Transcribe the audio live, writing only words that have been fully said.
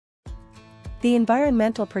The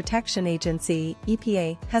Environmental Protection Agency,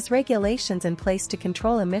 EPA, has regulations in place to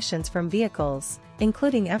control emissions from vehicles,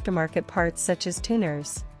 including aftermarket parts such as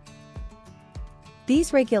tuners.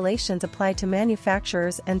 These regulations apply to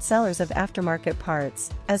manufacturers and sellers of aftermarket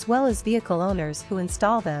parts, as well as vehicle owners who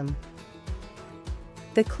install them.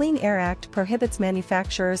 The Clean Air Act prohibits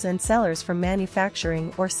manufacturers and sellers from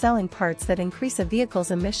manufacturing or selling parts that increase a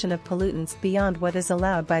vehicle's emission of pollutants beyond what is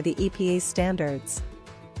allowed by the EPA's standards.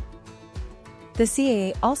 The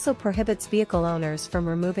CAA also prohibits vehicle owners from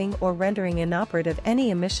removing or rendering inoperative any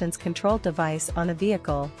emissions control device on a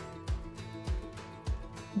vehicle.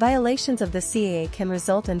 Violations of the CAA can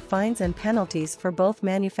result in fines and penalties for both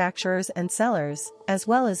manufacturers and sellers, as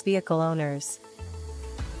well as vehicle owners.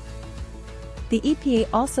 The EPA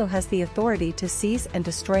also has the authority to seize and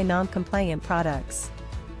destroy non-compliant products.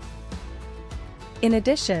 In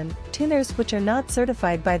addition, tuners which are not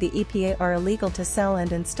certified by the EPA are illegal to sell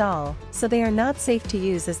and install, so they are not safe to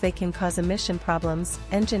use as they can cause emission problems,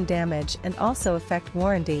 engine damage, and also affect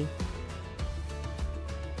warranty.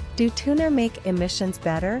 Do tuners make emissions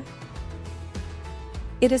better?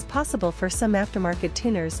 It is possible for some aftermarket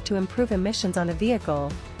tuners to improve emissions on a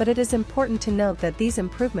vehicle, but it is important to note that these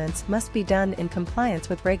improvements must be done in compliance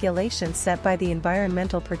with regulations set by the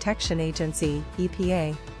Environmental Protection Agency,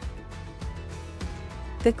 EPA.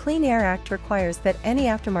 The Clean Air Act requires that any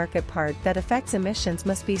aftermarket part that affects emissions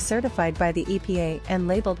must be certified by the EPA and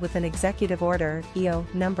labeled with an Executive Order (EO)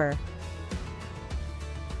 number.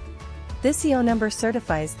 This EO number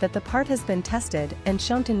certifies that the part has been tested and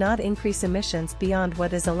shown to not increase emissions beyond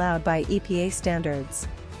what is allowed by EPA standards.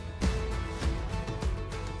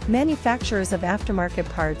 Manufacturers of aftermarket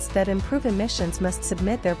parts that improve emissions must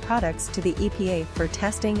submit their products to the EPA for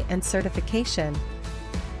testing and certification.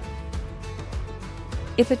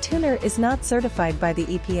 If a tuner is not certified by the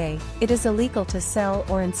EPA, it is illegal to sell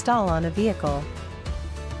or install on a vehicle.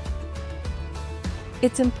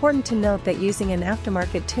 It's important to note that using an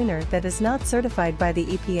aftermarket tuner that is not certified by the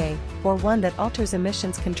EPA, or one that alters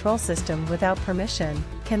emissions control system without permission,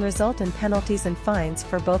 can result in penalties and fines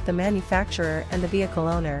for both the manufacturer and the vehicle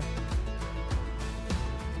owner.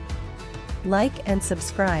 Like and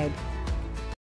subscribe.